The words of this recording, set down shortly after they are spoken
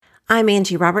I'm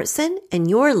Angie Robertson, and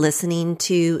you're listening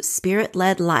to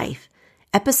Spirit-Led Life,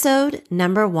 episode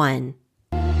number 1.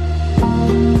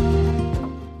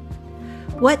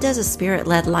 What does a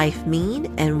Spirit-Led life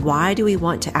mean, and why do we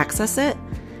want to access it?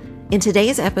 In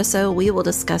today's episode, we will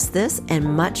discuss this and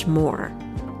much more.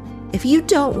 If you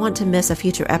don't want to miss a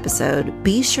future episode,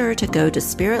 be sure to go to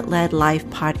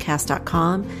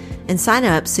spiritledlifepodcast.com and sign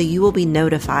up so you will be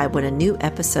notified when a new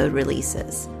episode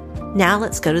releases. Now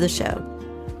let's go to the show.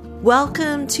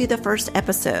 Welcome to the first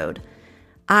episode.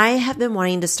 I have been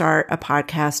wanting to start a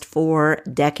podcast for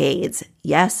decades.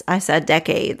 Yes, I said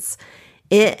decades.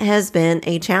 It has been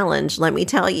a challenge, let me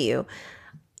tell you.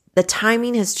 The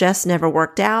timing has just never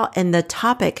worked out and the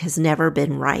topic has never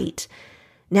been right.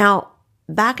 Now,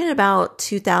 back in about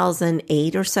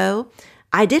 2008 or so,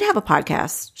 I did have a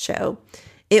podcast show.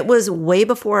 It was way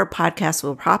before podcasts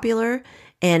were popular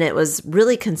and it was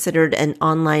really considered an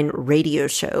online radio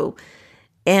show.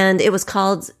 And it was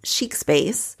called Chic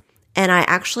Space. And I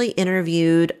actually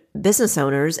interviewed business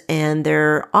owners and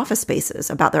their office spaces,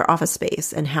 about their office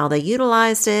space and how they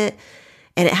utilized it.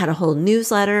 And it had a whole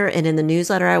newsletter. And in the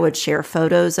newsletter, I would share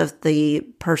photos of the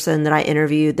person that I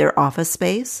interviewed, their office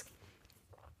space.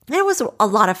 And it was a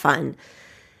lot of fun.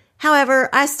 However,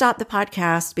 I stopped the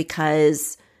podcast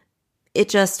because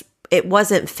it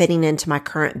wasn't fitting into my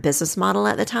current business model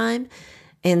at the time.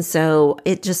 And so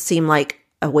it just seemed like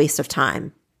a waste of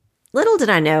time. Little did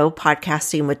I know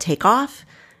podcasting would take off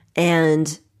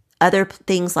and other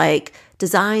things like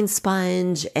Design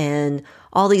Sponge and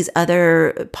all these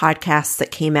other podcasts that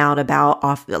came out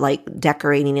about like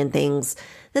decorating and things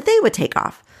that they would take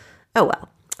off. Oh well,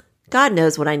 God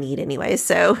knows what I need anyway.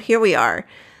 So here we are.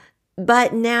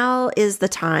 But now is the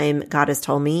time, God has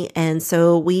told me. And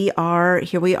so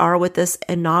here we are with this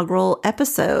inaugural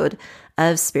episode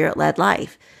of Spirit-Led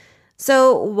Life.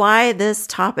 So why this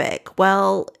topic?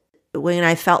 Well, when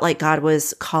I felt like God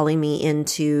was calling me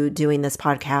into doing this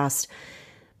podcast,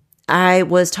 I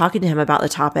was talking to him about the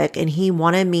topic and he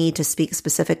wanted me to speak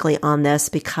specifically on this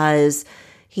because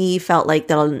he felt like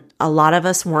that a lot of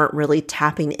us weren't really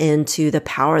tapping into the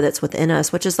power that's within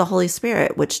us, which is the Holy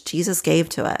Spirit, which Jesus gave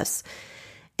to us.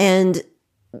 And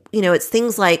it's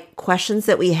things like questions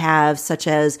that we have, such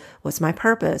as, what's my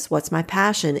purpose? What's my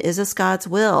passion? Is this God's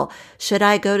will? Should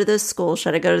I go to this school?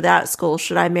 Should I go to that school?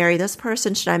 Should I marry this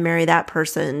person? Should I marry that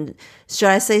person? Should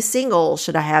I stay single?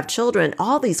 Should I have children?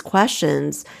 All these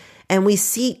questions. And we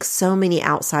seek so many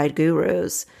outside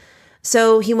gurus.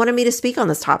 So he wanted me to speak on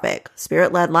this topic,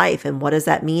 Spirit-Led Life, and what does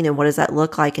that mean? And what does that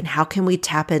look like? And how can we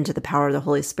tap into the power of the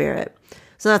Holy Spirit?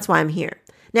 So that's why I'm here.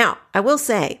 Now, I will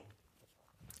say,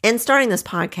 in starting this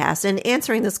podcast and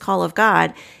answering this call of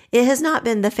God, it has not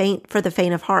been for the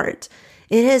faint of heart.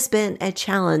 It has been a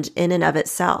challenge in and of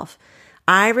itself.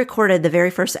 I recorded the very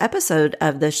first episode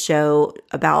of the show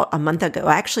about a month ago,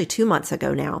 actually 2 months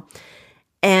ago now.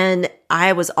 And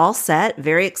I was all set,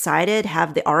 very excited,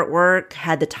 have the artwork,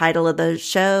 had the title of the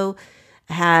show,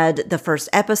 had the first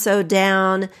episode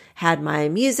down, had my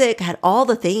music, had all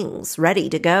the things ready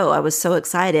to go. I was so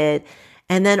excited.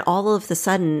 And then all of a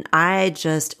sudden, I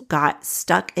just got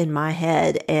stuck in my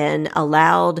head and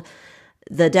allowed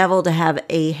the devil to have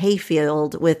a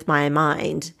hayfield with my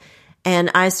mind.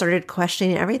 And I started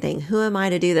questioning everything. Who am I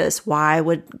to do this? Why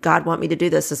would God want me to do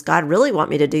this? Does God really want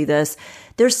me to do this?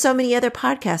 There's so many other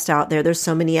podcasts out there. There's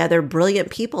so many other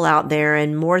brilliant people out there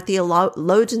and more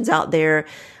theologians out there.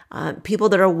 People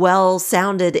that are well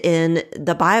sounded in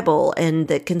the Bible and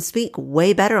that can speak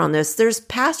way better on this. There's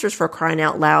pastors, for crying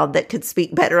out loud, that could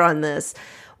speak better on this.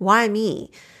 Why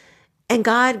me? And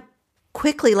God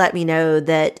quickly let me know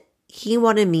that he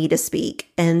wanted me to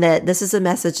speak and that this is a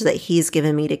message that he's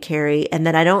given me to carry and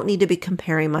that I don't need to be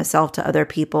comparing myself to other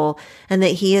people and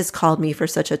that he has called me for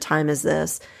such a time as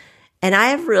this. And I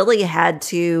have really had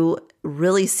to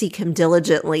really seek him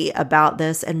diligently about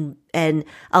this and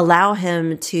allow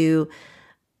him to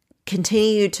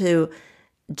continue to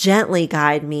gently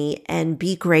guide me and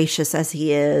be gracious as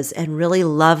he is and really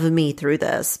love me through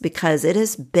this, because it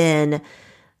has been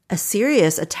a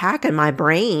serious attack in my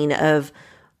brain of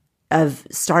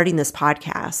starting this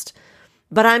podcast.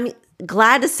 But I'm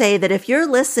glad to say that if you're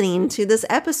listening to this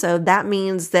episode, that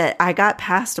means that I got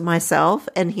past myself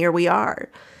and here we are.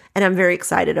 And I'm very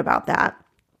excited about that.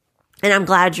 And I'm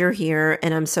glad you're here.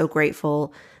 And I'm so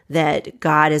grateful that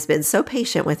God has been so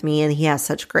patient with me and he has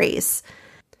such grace.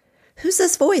 Who's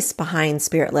this voice behind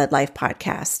Spirit-Led Life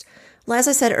podcast? Well, as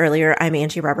I said earlier, I'm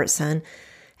Angie Robertson,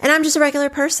 and I'm just a regular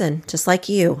person, just like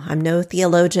you. I'm no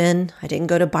theologian. I didn't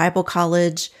go to Bible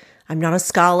college. I'm not a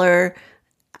scholar.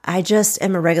 I just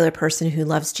am a regular person who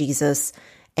loves Jesus.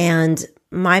 And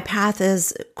my path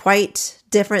is quite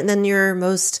different than your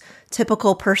most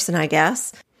typical person, I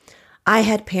guess. I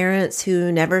had parents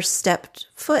who never stepped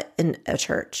foot in a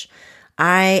church.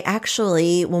 I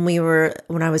actually,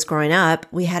 when I was growing up,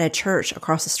 we had a church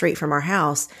across the street from our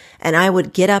house, and I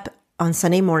would get up on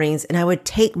Sunday mornings and I would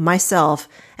take myself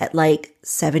at like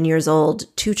 7 years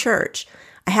old to church.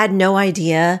 I had no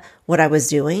idea what I was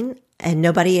doing, and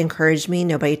nobody encouraged me.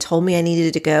 Nobody told me I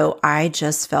needed to go. I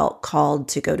just felt called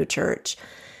to go to church.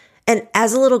 And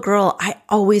as a little girl, I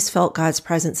always felt God's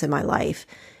presence in my life.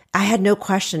 I had no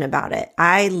question about it.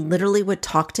 I literally would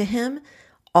talk to him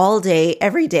all day,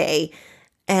 every day.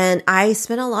 And I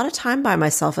spent a lot of time by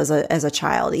myself as a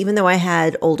child. Even though I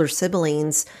had older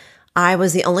siblings, I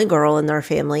was the only girl in their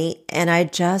family, and I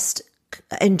just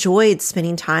enjoyed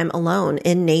spending time alone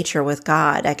in nature with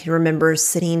God. I can remember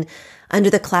sitting under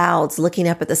the clouds, looking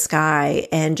up at the sky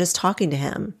and just talking to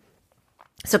him.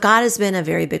 So God has been a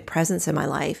very big presence in my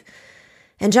life.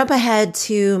 And jump ahead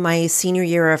to my senior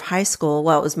year of high school.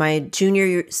 Well, it was my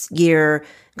junior year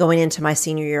going into my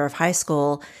senior year of high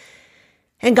school.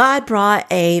 And God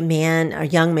brought a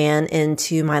young man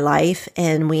into my life,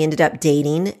 and we ended up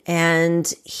dating.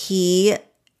 And he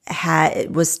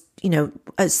was,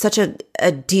 such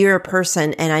a dear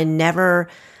person. And I never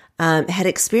had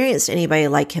experienced anybody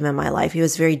like him in my life. He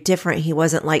was very different. He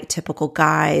wasn't like typical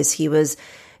guys. He was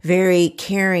very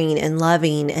caring and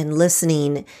loving and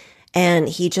listening. And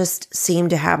he just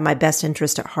seemed to have my best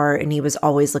interest at heart, and he was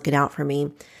always looking out for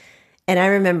me. And I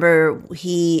remember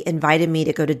he invited me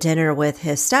to go to dinner with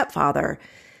his stepfather.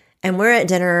 And we're at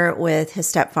dinner with his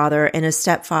stepfather, and his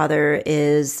stepfather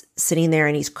is sitting there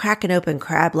and he's cracking open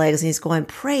crab legs and he's going,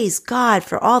 "Praise God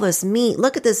for all this meat.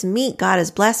 Look at this meat God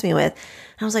has blessed me with."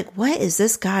 And I was like, what is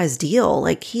this guy's deal?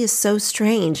 Like, he is so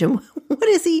strange. And what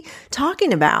is he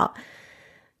talking about?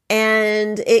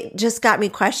 And it just got me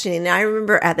questioning. And I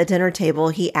remember at the dinner table,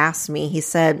 he asked me, he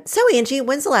said, "So Angie,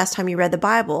 when's the last time you read the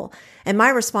Bible?" And my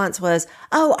response was,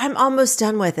 "Oh, I'm almost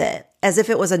done with it," as if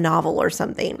it was a novel or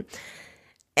something.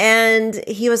 And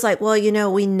he was like, "Well,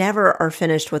 we never are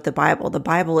finished with the Bible. The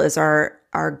Bible is our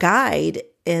guide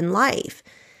in life."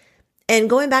 And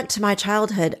going back to my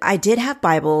childhood, I did have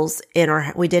Bibles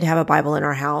we did have a Bible in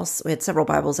our house. We had several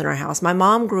Bibles in our house. My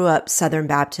mom grew up Southern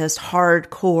Baptist,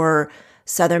 hardcore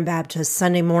Southern Baptist,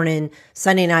 Sunday morning,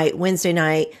 Sunday night, Wednesday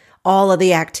night, all of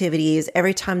the activities.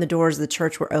 Every time the doors of the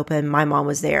church were open, my mom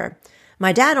was there.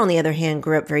 My dad, on the other hand,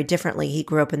 grew up very differently. He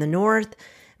grew up in the North.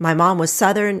 My mom was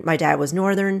Southern. My dad was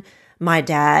Northern. My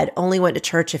dad only went to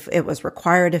church if it was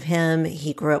required of him.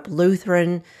 He grew up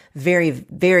Lutheran, very,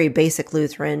 very basic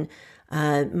Lutheran.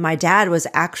 My dad was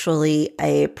actually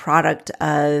a product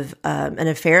of an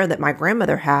affair that my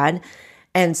grandmother had.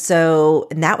 And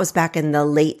that was back in the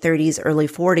late 30s, early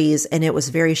 40s, and it was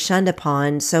very shunned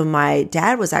upon. So my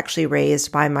dad was actually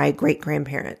raised by my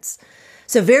great-grandparents.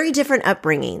 So very different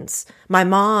upbringings. My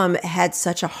mom had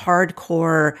such a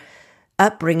hardcore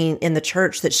upbringing in the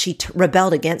church that she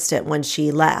rebelled against it when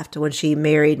she left. When she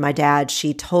married my dad,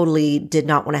 she totally did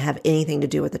not want to have anything to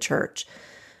do with the church.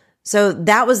 So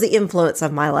that was the influence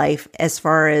of my life as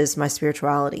far as my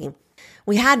spirituality.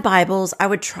 We had Bibles. I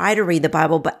would try to read the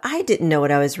Bible, but I didn't know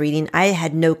what I was reading. I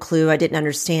had no clue. I didn't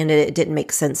understand it. It didn't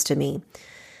make sense to me.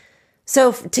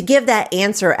 So to give that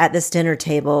answer at this dinner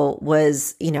table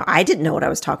was, I didn't know what I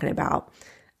was talking about.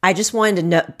 I just wanted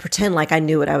to pretend like I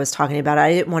knew what I was talking about.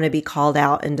 I didn't want to be called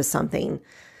out into something.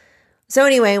 So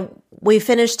anyway, we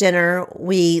finish dinner.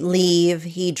 We leave.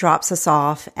 He drops us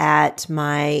off at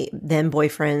my then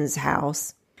boyfriend's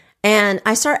house. And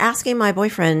I start asking my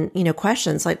boyfriend,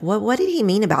 questions like, what did he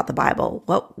mean about the Bible?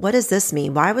 What does this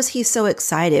mean? Why was he so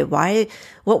excited? Why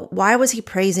was he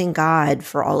praising God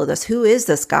for all of this? Who is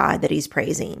this God that he's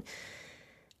praising?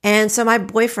 And so my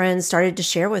boyfriend started to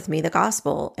share with me the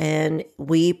gospel, and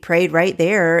we prayed right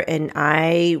there, and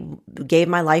I gave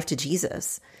my life to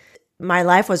Jesus. My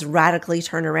life was radically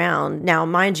turned around. Now,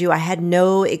 mind you, I had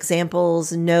no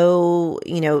examples,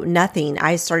 nothing.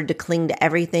 I started to cling to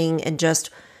everything, and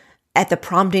just at the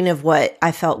prompting of what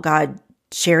I felt God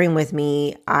sharing with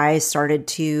me, I started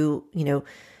to,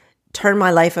 turn my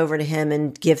life over to him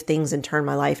and give things and turn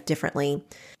my life differently.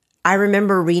 I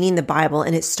remember reading the Bible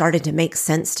and it started to make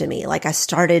sense to me. Like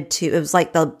it was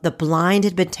like the blind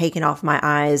had been taken off my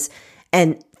eyes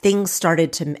and things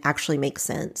started to actually make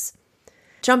sense.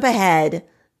 Jump ahead.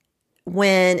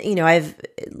 when, I've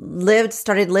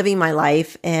started living my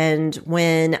life. And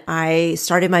when I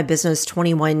started my business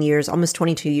 21 years, almost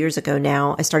 22 years ago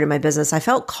now, I started my business, I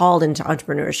felt called into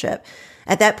entrepreneurship.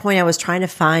 At that point, I was trying to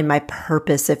find my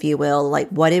purpose, if you will, like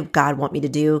what did God want me to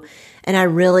do? And I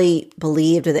really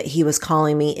believed that he was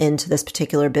calling me into this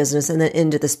particular business and then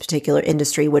into this particular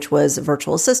industry, which was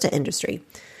virtual assistant industry.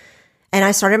 And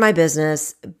I started my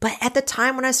business. But at the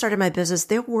time when I started my business,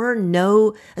 there were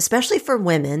no, especially for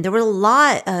women, there were a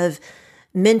lot of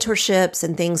mentorships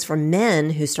and things for men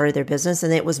who started their business.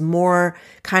 And it was more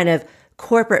kind of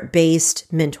corporate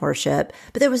based mentorship.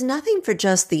 But there was nothing for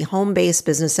just the home based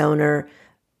business owner,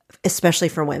 especially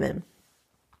for women.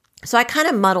 So I kind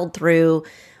of muddled through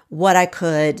what I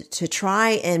could to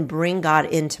try and bring God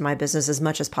into my business as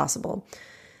much as possible.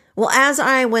 Well, as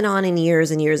I went on in years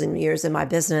and years and years in my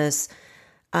business,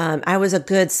 I was a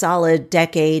good solid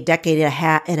decade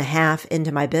and a half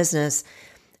into my business.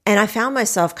 And I found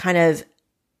myself kind of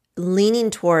leaning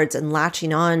towards and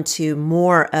latching on to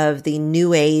more of the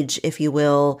new age, if you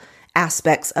will,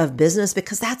 aspects of business,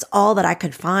 because that's all that I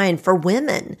could find for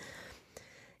women.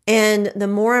 And the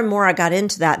more and more I got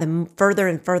into that, the further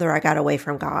and further I got away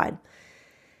from God.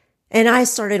 And I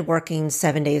started working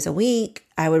 7 days a week.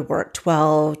 I would work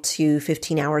 12 to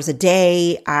 15 hours a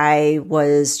day. I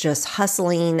was just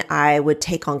hustling. I would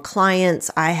take on clients.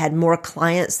 I had more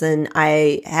clients than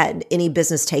I had any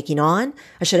business taking on.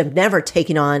 I should have never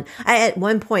taken on. I, at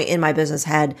one point in my business,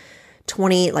 had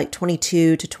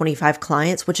 22 to 25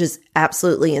 clients, which is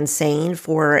absolutely insane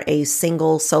for a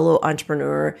single solo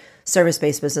entrepreneur,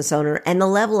 service-based business owner, and the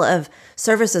level of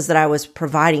services that I was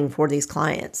providing for these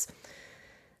clients.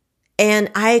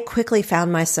 And I quickly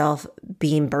found myself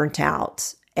being burnt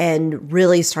out and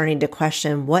really starting to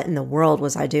question what in the world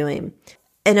was I doing.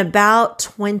 In about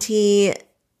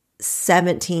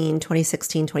 2016,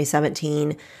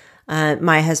 2017,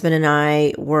 my husband and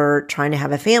I were trying to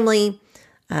have a family,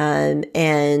 and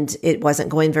it wasn't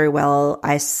going very well.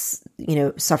 I,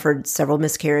 suffered several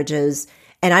miscarriages,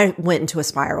 and I went into a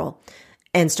spiral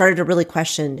and started to really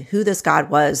question who this God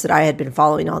was that I had been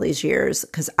following all these years,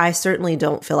 because I certainly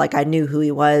don't feel like I knew who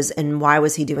he was and why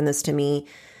was he doing this to me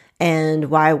and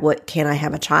can I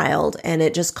have a child? And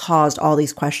it just caused all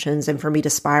these questions and for me to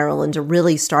spiral and to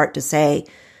really start to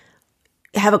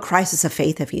have a crisis of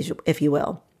faith, if you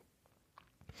will.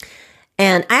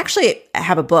 And I actually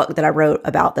have a book that I wrote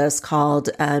about this called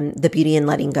The Beauty in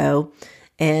Letting Go,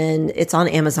 and it's on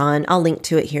Amazon. I'll link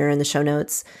to it here in the show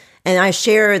notes. And I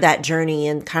share that journey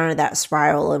and kind of that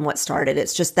spiral and what started.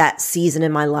 It's just that season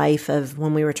in my life of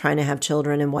when we were trying to have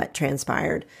children and what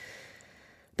transpired.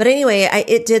 But anyway,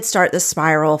 it did start the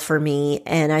spiral for me.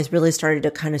 And I really started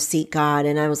to kind of seek God.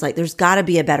 And I was like, there's got to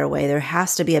be a better way. There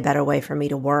has to be a better way for me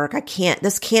to work.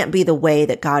 This can't be the way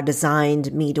that God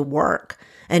designed me to work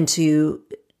and to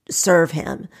serve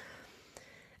him.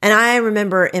 And I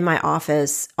remember in my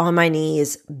office on my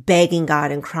knees, begging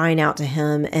God and crying out to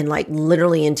him and like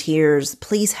literally in tears,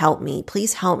 please help me.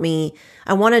 Please help me.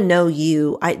 I want to know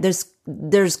you.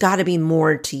 There's got to be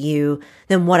more to you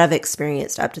than what I've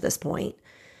experienced up to this point.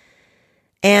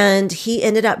 And he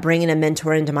ended up bringing a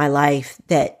mentor into my life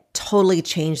that totally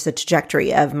changed the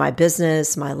trajectory of my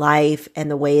business, my life,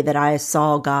 and the way that I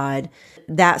saw God.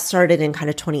 That started in kind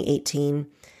of 2018.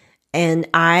 And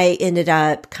I ended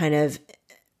up kind of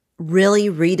really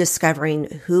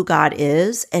rediscovering who God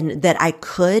is and that I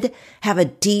could have a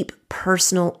deep,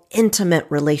 personal, intimate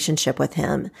relationship with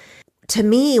him. To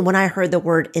me, when I heard the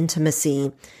word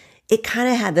intimacy, it kind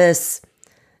of had this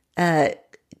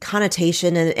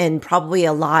connotation and probably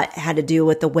a lot had to do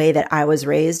with the way that I was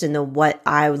raised and what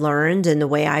I learned and the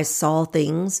way I saw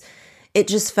things. It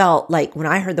just felt like when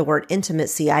I heard the word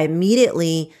intimacy, I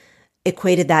immediately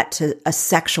equated that to a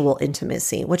sexual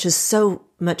intimacy, which is so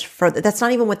much further. That's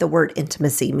not even what the word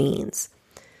intimacy means.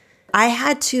 I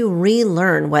had to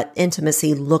relearn what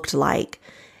intimacy looked like.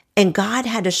 And God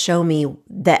had to show me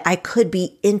that I could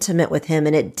be intimate with him,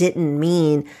 and it didn't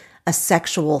mean a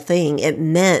sexual thing. It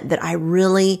meant that I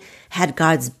really had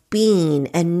God's being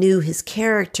and knew his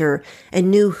character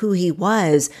and knew who he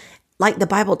was. Like the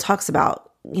Bible talks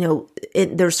about,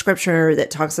 there's scripture that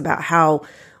talks about how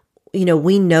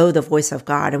we know the voice of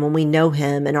God, and when we know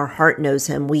him and our heart knows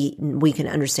him, we can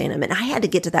understand him. And I had to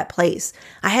get to that place.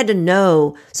 I had to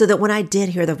know so that when I did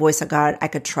hear the voice of God, I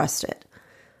could trust it.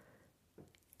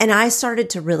 And I started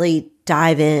to really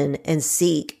dive in and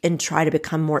seek and try to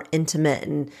become more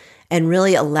intimate and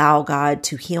really allow God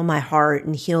to heal my heart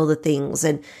and heal the things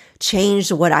and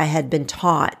change what I had been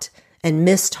taught and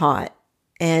mistaught,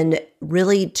 and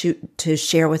really to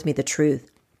share with me the truth.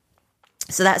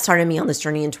 So that started me on this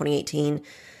journey in 2018.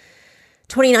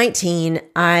 2019,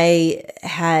 I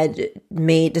had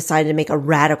decided to make a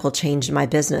radical change in my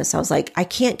business. I was like, I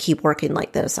can't keep working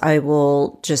like this. I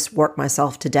will just work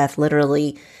myself to death,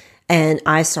 literally. And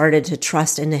I started to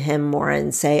trust into him more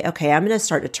and say, okay, I'm going to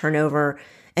start to turn over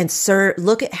and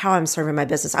look at how I'm serving my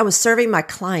business. I was serving my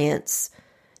clients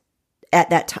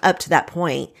up to that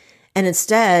point. And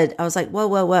instead, I was like,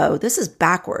 whoa, this is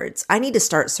backwards. I need to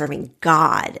start serving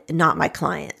God, not my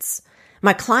clients.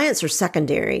 My clients are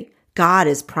secondary. God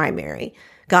is primary.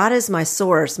 God is my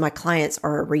source. My clients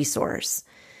are a resource.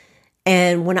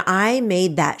 And when I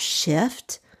made that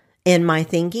shift in my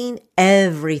thinking,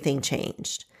 everything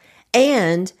changed.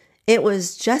 And it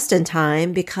was just in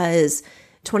time because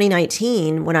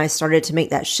 2019, when I started to make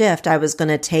that shift, I was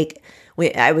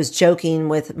joking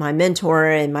with my mentor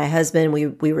and my husband.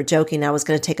 We were joking I was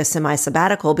going to take a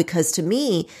semi-sabbatical because to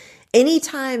me,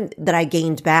 anytime that I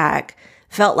gained back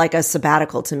felt like a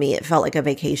sabbatical to me. It felt like a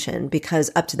vacation because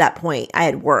up to that point, I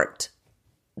had worked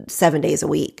 7 days a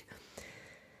week.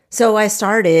 So I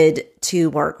started to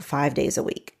work 5 days a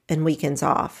week and weekends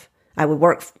off. I would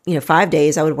work, 5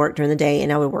 days. I would work during the day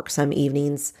and I would work some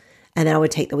evenings and then I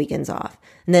would take the weekends off.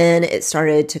 And then it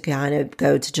started to kind of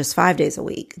go to just 5 days a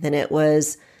week. Then it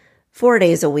was 4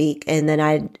 days a week. And then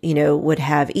I, would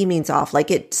have evenings off. Like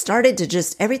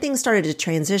everything started to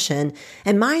transition.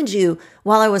 And mind you,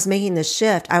 while I was making this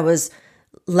shift, I was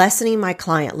lessening my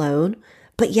client load,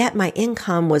 but yet my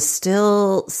income was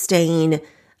still staying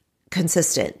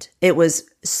consistent. It was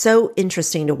so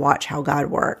interesting to watch how God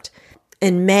worked.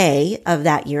 In May of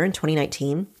that year, in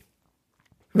 2019,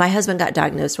 my husband got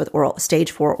diagnosed with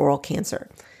stage 4 oral cancer.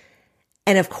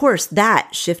 And of course,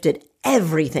 that shifted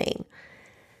everything.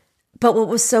 But what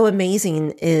was so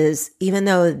amazing is even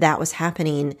though that was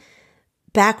happening,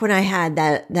 back when I had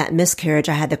that miscarriage,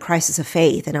 I had the crisis of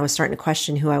faith and I was starting to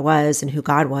question who I was and who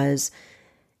God was.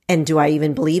 And do I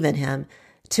even believe in him?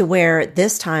 To where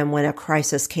this time when a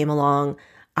crisis came along,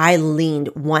 I leaned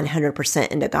 100%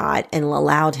 into God and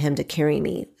allowed him to carry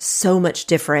me so much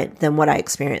different than what I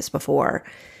experienced before.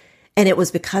 And it was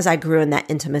because I grew in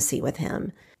that intimacy with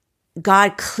him.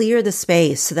 God cleared the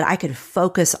space so that I could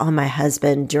focus on my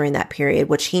husband during that period,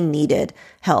 which he needed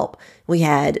help. He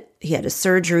had a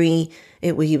surgery.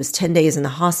 He was 10 days in the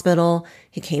hospital.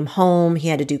 He came home. He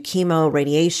had to do chemo,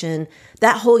 radiation.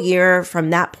 That whole year from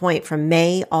that point, from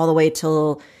May all the way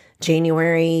till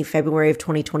February of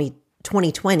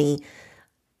 2020,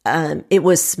 it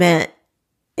was spent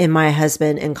in my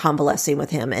husband and convalescing with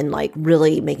him and like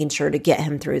really making sure to get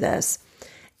him through this.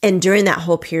 And during that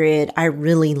whole period, I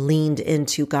really leaned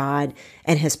into God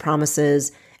and his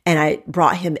promises and I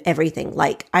brought him everything.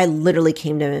 Like I literally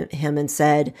came to him and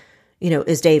said,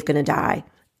 is Dave going to die?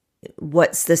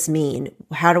 What's this mean?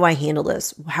 How do I handle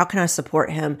this? How can I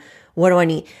support him? What do I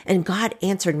need? And God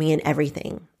answered me in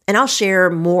everything. And I'll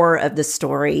share more of this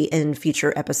story in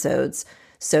future episodes.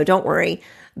 So don't worry.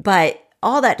 But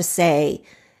all that to say,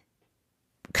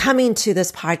 coming to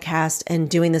this podcast and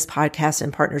doing this podcast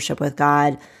in partnership with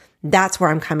God, that's where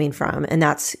I'm coming from. And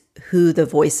that's who the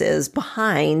voice is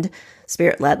behind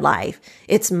Spirit-Led Life.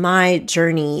 It's my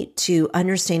journey to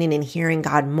understanding and hearing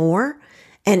God more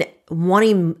and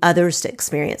wanting others to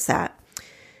experience that.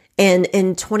 And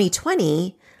in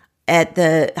 2020, at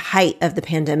the height of the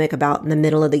pandemic, about in the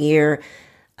middle of the year,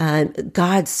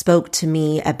 God spoke to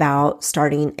me about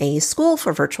starting a school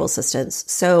for virtual assistants.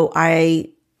 So I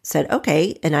said,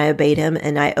 okay, and I obeyed him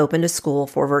and I opened a school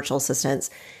for virtual assistants.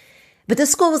 But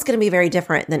this school was going to be very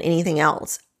different than anything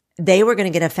else. They were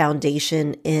going to get a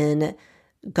foundation in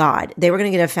God. They were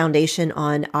going to get a foundation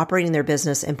on operating their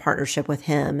business in partnership with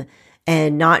him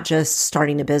and not just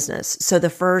starting a business. So it's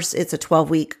a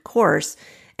 12-week course.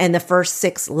 And the first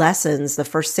 6 lessons, the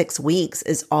first 6 weeks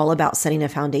is all about setting a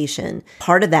foundation.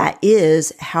 Part of that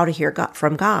is how to hear God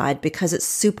from God, because it's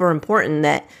super important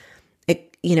that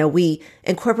we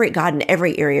incorporate God in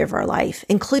every area of our life,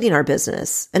 including our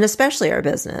business and especially our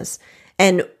business.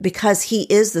 And because he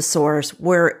is the source,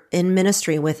 we're in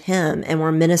ministry with him and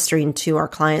we're ministering to our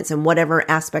clients in whatever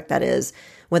aspect that is,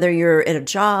 whether you're in a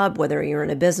job, whether you're in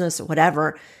a business,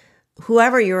 whatever,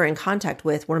 whoever you're in contact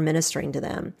with, we're ministering to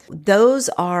them. Those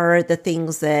are the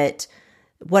things that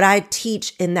what I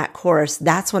teach in that course,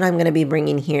 that's what I'm going to be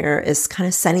bringing here, is kind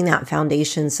of setting that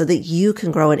foundation so that you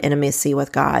can grow in intimacy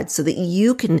with God, so that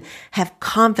you can have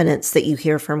confidence that you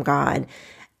hear from God.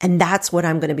 And that's what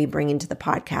I'm going to be bringing to the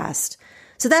podcast.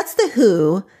 So that's the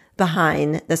who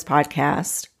behind this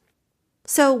podcast.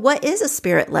 So what is a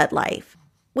spirit-led life?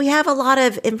 We have a lot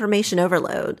of information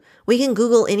overload. We can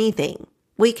Google anything.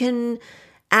 We can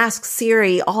ask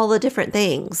Siri all the different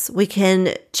things. We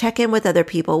can check in with other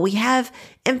people. We have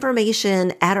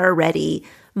information at our ready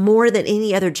more than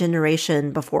any other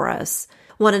generation before us.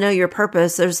 Want to know your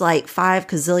purpose? There's like 5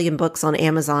 gazillion books on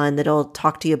Amazon that'll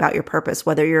talk to you about your purpose,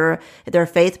 whether they're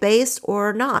faith-based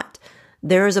or not.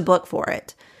 There's a book for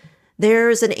it.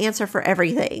 There's an answer for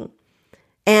everything.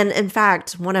 And in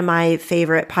fact, one of my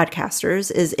favorite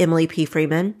podcasters is Emily P.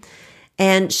 Freeman.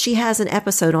 And she has an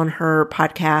episode on her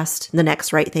podcast, The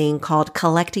Next Right Thing, called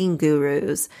Collecting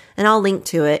Gurus. And I'll link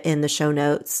to it in the show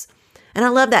notes. And I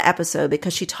love that episode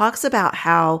because she talks about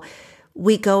how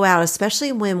we go out,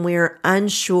 especially when we're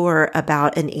unsure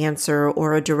about an answer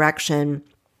or a direction,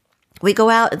 we go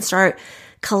out and start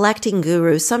collecting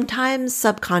gurus, sometimes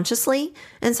subconsciously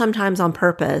and sometimes on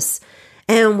purpose.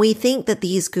 And we think that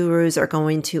these gurus are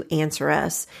going to answer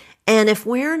us. And if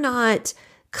we're not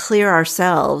clear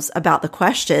ourselves about the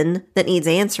question that needs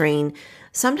answering,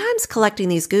 sometimes collecting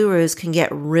these gurus can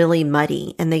get really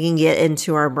muddy and they can get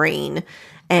into our brain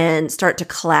and start to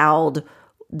cloud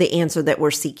the answer that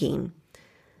we're seeking.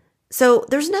 So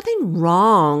there's nothing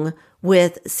wrong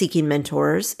with seeking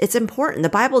mentors. It's important. The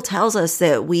Bible tells us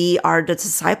that we are to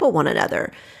disciple one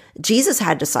another. Jesus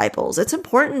had disciples. It's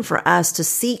important for us to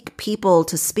seek people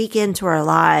to speak into our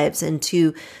lives and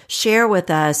to share with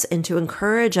us and to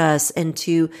encourage us and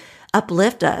to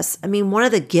uplift us. I mean, one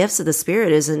of the gifts of the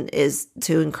Spirit is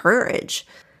to encourage.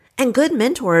 And good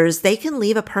mentors, they can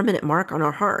leave a permanent mark on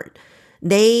our heart.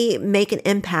 They make an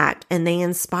impact and they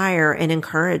inspire and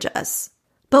encourage us.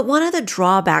 But one of the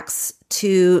drawbacks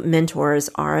to mentors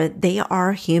are they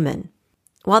are human.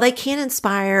 While they can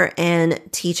inspire and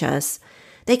teach us,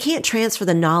 they can't transfer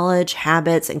the knowledge,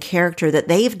 habits, and character that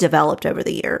they've developed over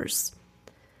the years.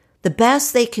 The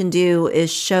best they can do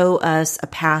is show us a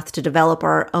path to develop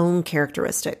our own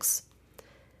characteristics.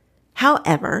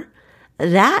 However,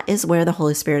 that is where the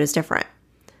Holy Spirit is different.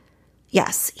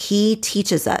 Yes, He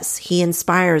teaches us, He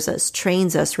inspires us,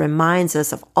 trains us, reminds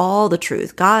us of all the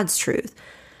truth, God's truth.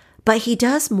 But He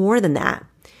does more than that.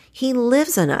 He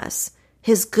lives in us.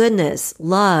 His goodness,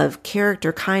 love,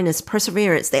 character, kindness,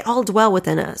 perseverance, they all dwell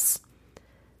within us.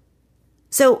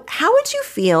 So how would you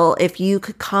feel if you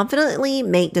could confidently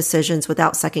make decisions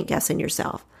without second guessing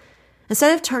yourself?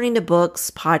 Instead of turning to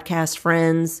books, podcasts,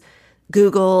 friends,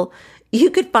 Google, you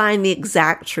could find the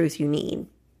exact truth you need.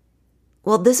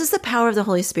 Well, this is the power of the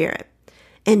Holy Spirit.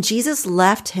 And Jesus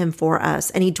left Him for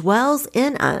us, and He dwells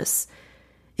in us.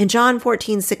 In John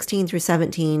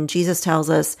 14:16-17, Jesus tells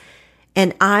us,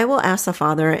 "And I will ask the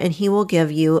Father, and He will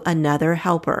give you another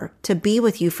helper to be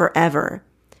with you forever,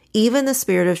 even the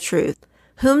Spirit of truth,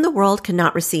 whom the world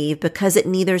cannot receive because it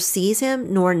neither sees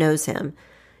Him nor knows Him.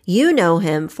 You know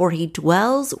Him, for He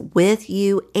dwells with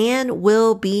you and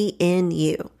will be in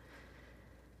you."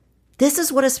 This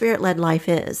is what a Spirit-led life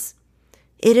is.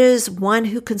 It is one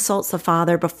who consults the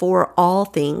Father before all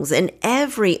things in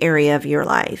every area of your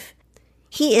life.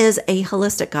 He is a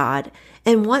holistic God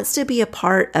and wants to be a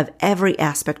part of every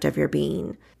aspect of your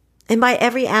being. And by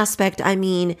every aspect, I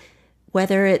mean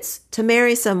whether it's to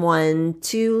marry someone,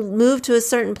 to move to a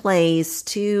certain place,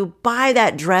 to buy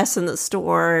that dress in the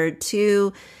store,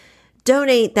 to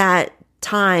donate that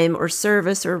time or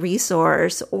service or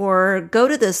resource, or go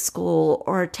to this school,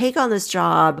 or take on this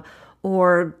job,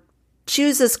 or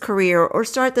choose this career, or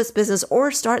start this business,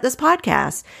 or start this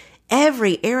podcast.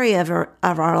 Every area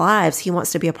of our lives He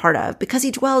wants to be a part of because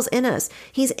He dwells in us.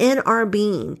 He's in our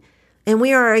being, and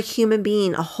we are a human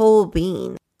being, a whole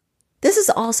being. This is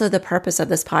also the purpose of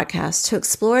this podcast, to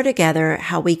explore together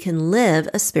how we can live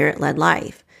a Spirit-led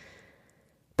life.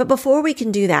 But before we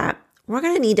can do that, we're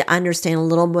going to need to understand a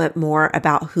little bit more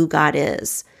about who God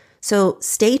is. So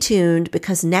stay tuned,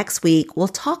 because next week we'll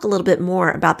talk a little bit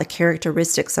more about the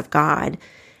characteristics of God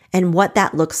and what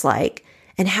that looks like,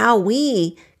 and how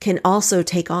we can also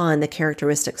take on the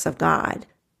characteristics of God.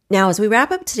 Now, as we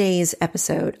wrap up today's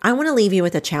episode, I want to leave you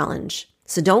with a challenge.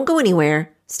 So don't go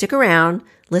anywhere. Stick around,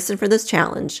 listen for this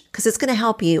challenge, because it's going to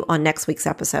help you on next week's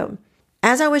episode.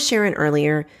 As I was sharing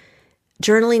earlier,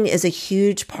 journaling is a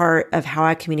huge part of how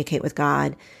I communicate with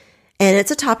God, and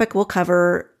it's a topic we'll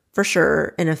cover for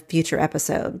sure in a future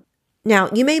episode. Now,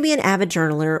 you may be an avid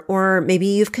journaler, or maybe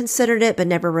you've considered it but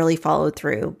never really followed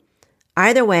through.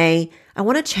 Either way, I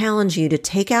want to challenge you to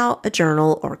take out a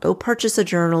journal or go purchase a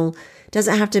journal.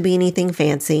 Doesn't have to be anything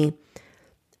fancy,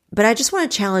 but I just want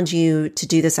to challenge you to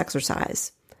do this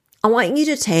exercise. I want you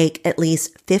to take at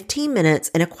least 15 minutes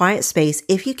in a quiet space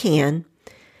if you can,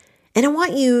 and I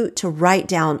want you to write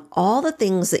down all the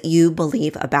things that you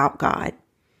believe about God.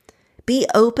 Be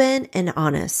open and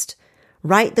honest.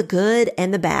 Write the good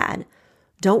and the bad.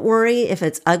 Don't worry if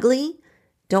it's ugly.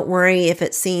 Don't worry if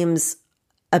it seems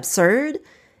absurd.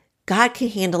 God can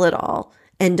handle it all.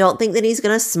 And don't think that he's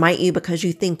going to smite you because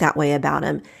you think that way about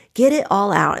him. Get it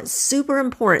all out. It's super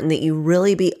important that you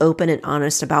really be open and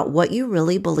honest about what you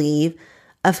really believe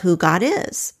of who God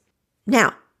is.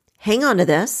 Now, hang on to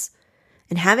this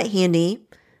and have it handy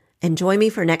and join me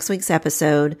for next week's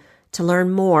episode to learn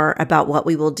more about what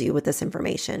we will do with this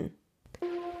information.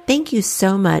 Thank you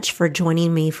so much for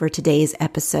joining me for today's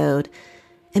episode.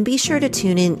 And be sure to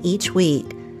tune in each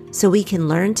week so we can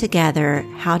learn together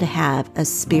how to have a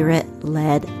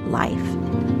spirit-led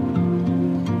life.